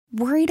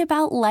Worried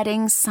about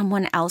letting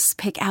someone else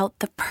pick out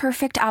the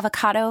perfect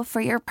avocado for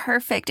your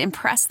perfect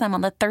impress them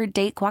on the third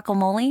date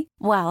guacamole?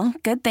 Well,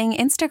 good thing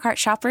Instacart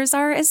shoppers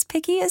are as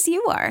picky as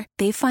you are.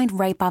 They find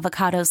ripe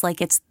avocados like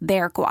it's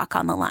their guac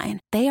on the line.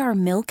 They are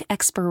milk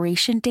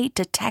expiration date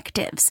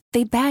detectives.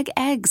 They bag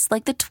eggs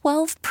like the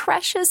 12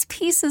 precious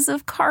pieces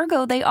of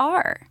cargo they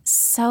are.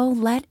 So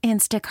let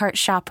Instacart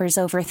shoppers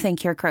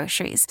overthink your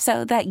groceries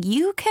so that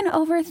you can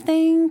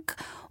overthink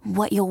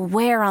what you'll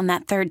wear on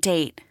that third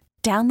date.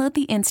 Download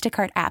the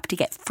Instacart app to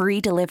get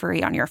free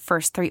delivery on your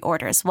first 3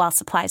 orders while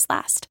supplies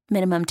last.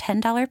 Minimum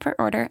 $10 per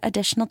order.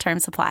 Additional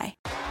terms apply.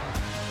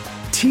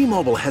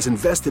 T-Mobile has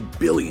invested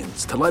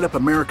billions to light up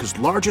America's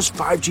largest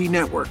 5G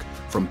network,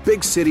 from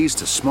big cities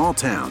to small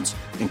towns,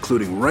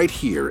 including right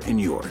here in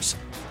yours.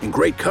 And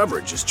great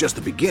coverage is just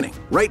the beginning.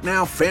 Right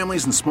now,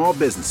 families and small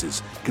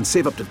businesses can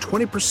save up to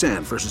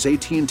 20% versus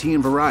AT&T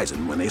and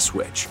Verizon when they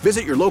switch.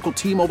 Visit your local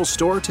T-Mobile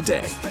store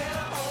today.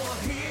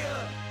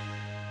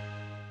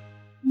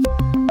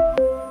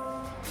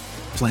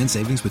 Plan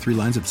savings with 3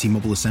 lines of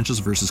T-Mobile Essentials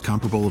versus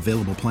comparable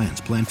available plans.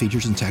 Plan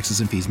features and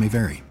taxes and fees may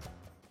vary.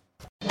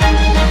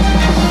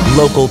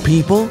 Local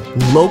people,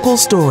 local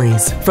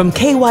stories. From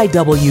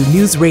KYW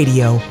News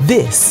Radio,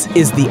 this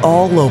is the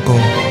All Local.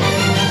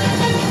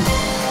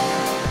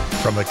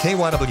 From the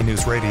KYW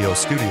News Radio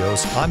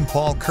studios, I'm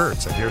Paul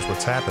Kurtz, and here's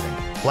what's happening.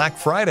 Black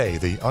Friday,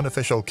 the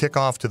unofficial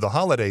kickoff to the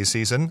holiday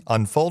season,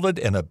 unfolded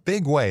in a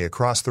big way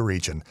across the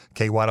region.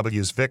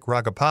 KYW's Vic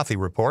Ragapathy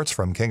reports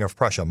from King of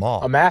Prussia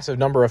Mall. A massive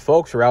number of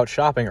folks were out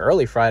shopping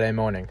early Friday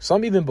morning,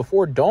 some even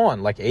before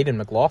dawn, like Aiden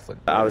McLaughlin.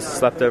 I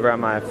slept over at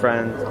my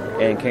friend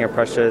in King of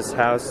Prussia's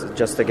house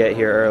just to get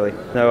here early.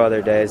 No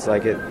other days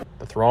like it.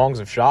 The throngs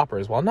of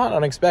shoppers, while not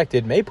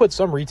unexpected, may put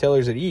some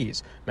retailers at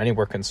ease. Many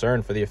were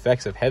concerned for the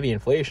effects of heavy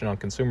inflation on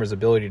consumers'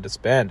 ability to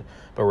spend.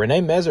 But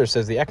Renee Mezer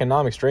says the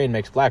economic strain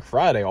makes Black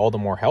Friday all the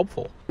more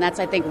helpful.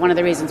 That's, I think, one of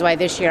the reasons why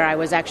this year I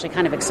was actually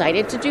kind of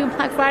excited to do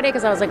Black Friday,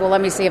 because I was like, well,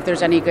 let me see if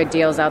there's any good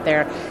deals out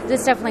there.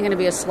 It's definitely going to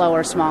be a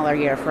slower, smaller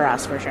year for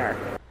us, for sure.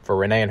 For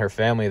Renee and her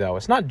family, though,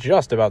 it's not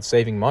just about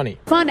saving money.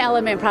 Fun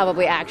element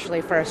probably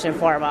actually first and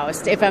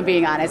foremost, if I'm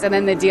being honest. And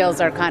then the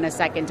deals are kind of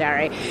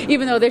secondary.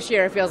 Even though this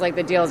year it feels like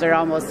the deals are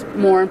almost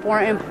more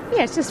important.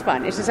 Yeah, it's just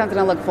fun. It's just something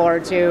to look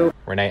forward to.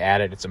 Renee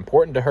added it's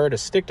important to her to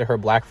stick to her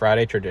Black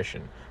Friday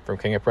tradition. From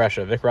King of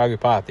Prussia, Vic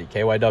Ragupathy,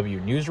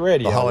 KYW News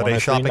Radio. The holiday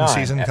shopping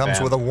season FM. comes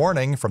with a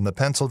warning from the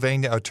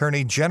Pennsylvania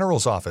Attorney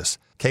General's office.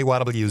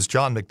 KYW's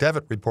John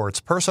McDevitt reports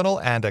personal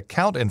and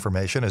account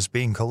information is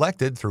being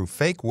collected through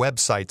fake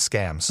website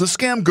scams. The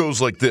scam goes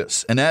like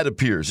this. An ad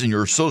appears in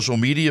your social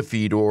media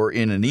feed or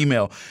in an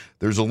email.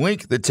 There's a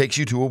link that takes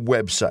you to a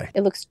website.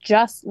 It looks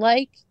just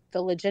like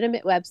the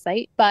legitimate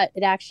website, but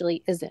it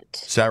actually isn't.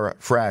 Sarah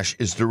Frash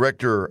is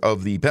director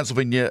of the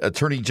Pennsylvania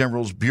Attorney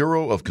General's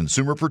Bureau of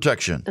Consumer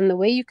Protection. And the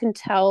way you can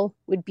tell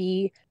would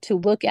be to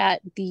look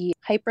at the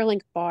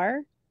hyperlink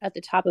bar at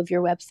the top of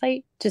your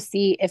website to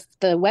see if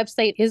the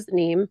website is the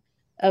name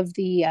of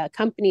the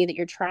company that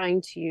you're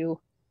trying to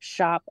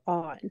shop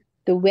on.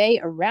 The way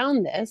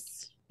around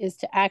this is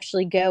to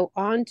actually go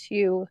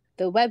onto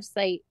the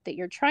website that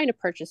you're trying to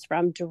purchase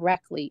from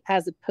directly,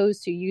 as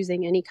opposed to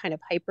using any kind of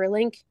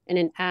hyperlink in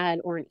an ad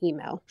or an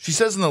email. She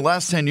says in the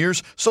last 10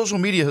 years, social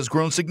media has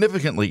grown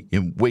significantly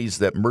in ways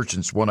that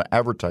merchants want to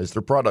advertise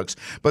their products.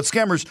 But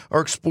scammers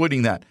are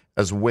exploiting that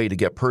as a way to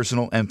get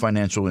personal and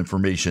financial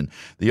information.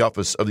 The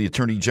Office of the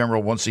Attorney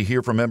General wants to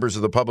hear from members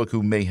of the public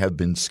who may have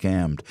been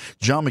scammed.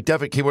 John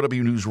McDevitt,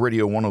 KYW News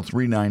Radio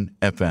 103.9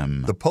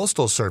 FM. The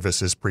Postal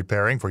Service is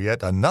preparing for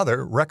yet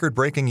another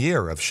record-breaking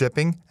year of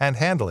shipping and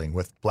handling,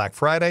 with Black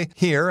Friday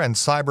here and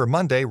Cyber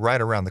Monday right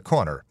around the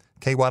corner.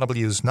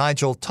 KYW's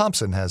Nigel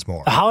Thompson has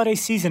more. The holiday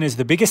season is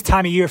the biggest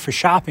time of year for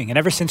shopping, and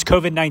ever since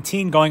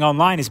COVID-19, going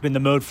online has been the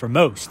mode for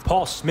most.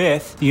 Paul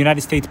Smith, the United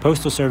States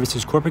Postal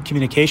Service's corporate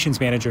communications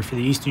manager for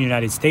the Eastern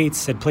United States,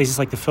 said places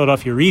like the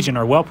Philadelphia region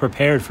are well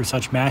prepared for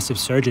such massive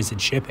surges in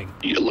shipping.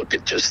 You look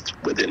at just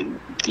within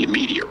the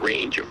immediate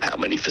range of how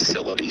many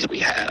facilities we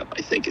have,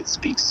 I think it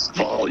speaks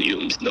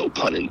volumes, no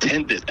pun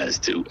intended, as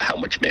to how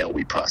much mail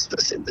we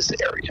process in this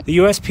area. The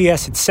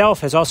USPS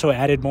itself has also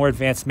added more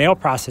advanced mail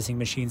processing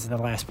machines in the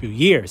last few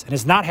years and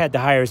has not had to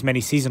hire as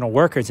many seasonal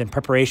workers in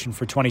preparation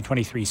for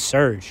 2023's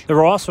surge. There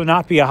will also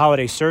not be a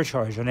holiday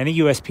surcharge on any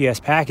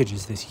USPS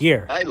packages this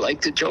year. I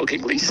like to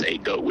jokingly say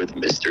go with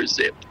Mr.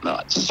 Zip,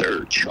 not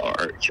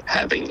surcharge.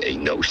 Having a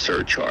no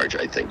surcharge,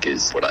 I think,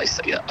 is what I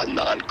say a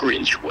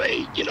non-Grinch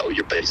way. You know,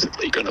 you're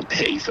basically going to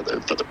pay for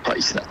the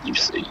price that you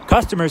see.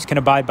 Customers can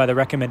abide by the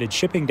recommended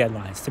shipping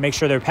deadlines to make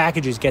sure their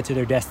packages get to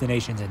their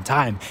destinations in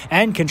time,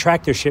 and can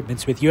track their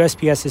shipments with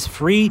USPS's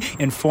free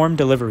informed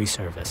delivery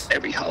service.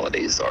 Every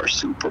holiday is our our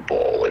Super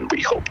Bowl, and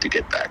we hope to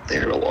get back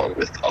there along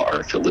with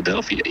our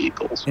Philadelphia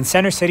Eagles. In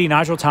Center City,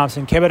 Nigel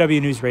Thompson, KYW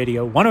News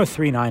Radio,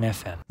 103.9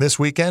 FM. This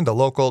weekend, a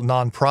local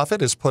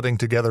nonprofit is putting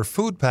together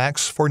food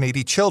packs for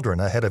needy children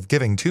ahead of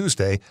Giving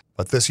Tuesday.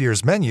 But this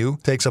year's menu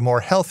takes a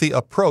more healthy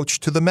approach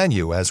to the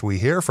menu, as we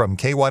hear from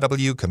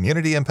KYW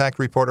Community Impact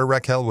reporter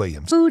Raquel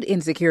Williams. Food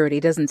insecurity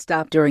doesn't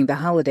stop during the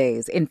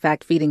holidays. In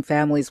fact, feeding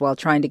families while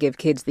trying to give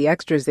kids the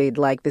extras they'd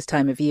like this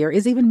time of year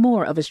is even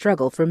more of a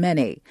struggle for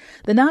many.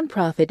 The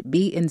nonprofit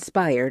Be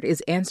Inspired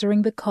is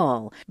answering the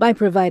call by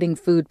providing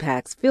food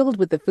packs filled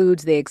with the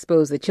foods they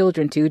expose the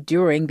children to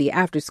during the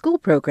after-school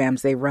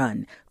programs they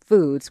run.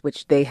 Foods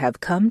which they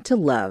have come to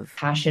love.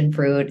 Passion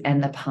fruit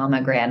and the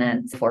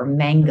pomegranates or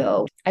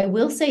mango. I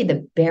will say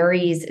the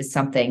berries is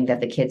something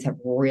that the kids have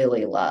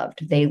really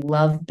loved. They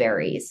love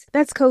berries.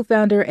 That's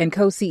co-founder and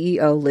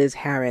co-CEO Liz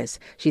Harris.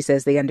 She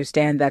says they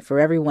understand that for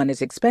everyone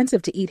it's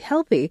expensive to eat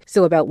healthy,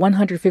 so about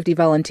 150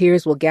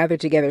 volunteers will gather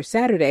together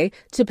Saturday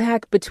to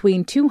pack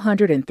between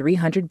 200 and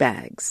 300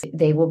 bags.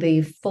 They will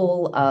be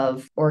full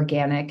of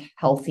organic,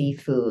 healthy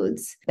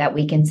foods that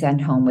we can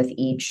send home with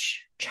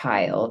each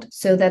child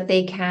so that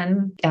they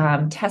can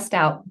test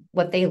out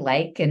what they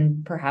like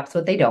and perhaps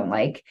what they don't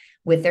like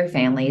with their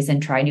families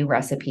and try new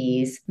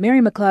recipes.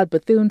 Mary McLeod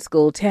Bethune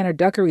School, Tanner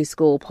Duckery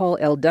School, Paul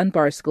L.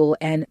 Dunbar School,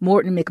 and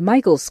Morton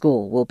McMichael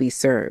School will be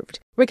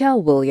served.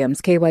 Raquel Williams,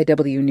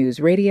 KYW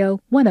News Radio,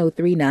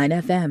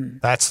 103.9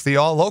 FM. That's the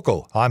All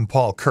Local. I'm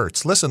Paul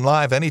Kurtz. Listen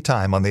live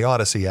anytime on the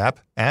Odyssey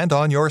app and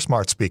on your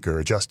smart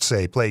speaker. Just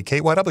say play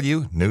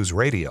KYW News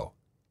Radio.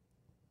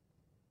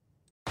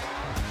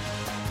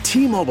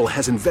 T-Mobile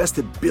has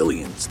invested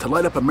billions to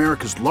light up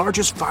America's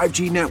largest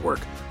 5G network,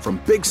 from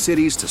big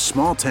cities to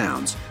small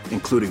towns,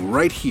 including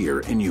right here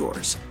in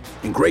yours.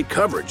 And great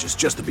coverage is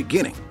just the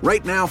beginning.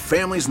 Right now,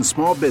 families and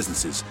small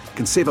businesses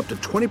can save up to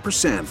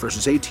 20%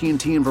 versus AT&T and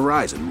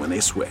Verizon when they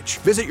switch.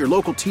 Visit your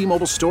local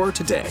T-Mobile store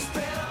today.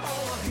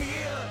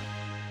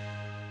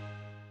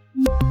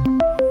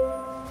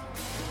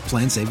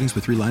 Plan savings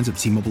with 3 lines of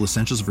T-Mobile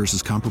Essentials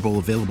versus comparable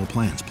available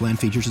plans. Plan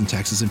features and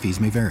taxes and fees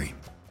may vary.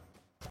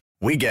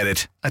 We get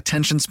it.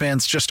 Attention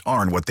spans just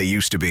aren't what they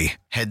used to be.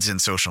 Heads in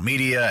social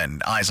media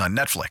and eyes on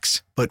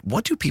Netflix. But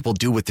what do people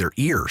do with their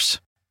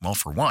ears? Well,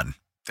 for one,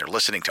 they're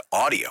listening to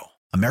audio.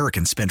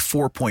 Americans spend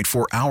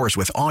 4.4 hours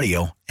with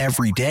audio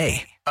every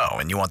day. Oh,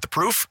 and you want the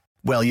proof?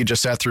 Well, you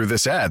just sat through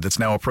this ad that's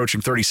now approaching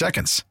 30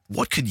 seconds.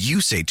 What could you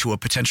say to a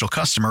potential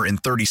customer in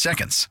 30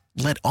 seconds?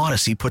 Let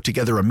Odyssey put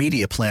together a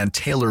media plan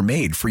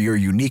tailor-made for your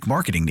unique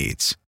marketing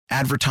needs.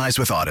 Advertise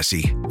with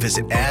Odyssey.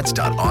 Visit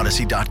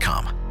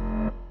ads.odyssey.com.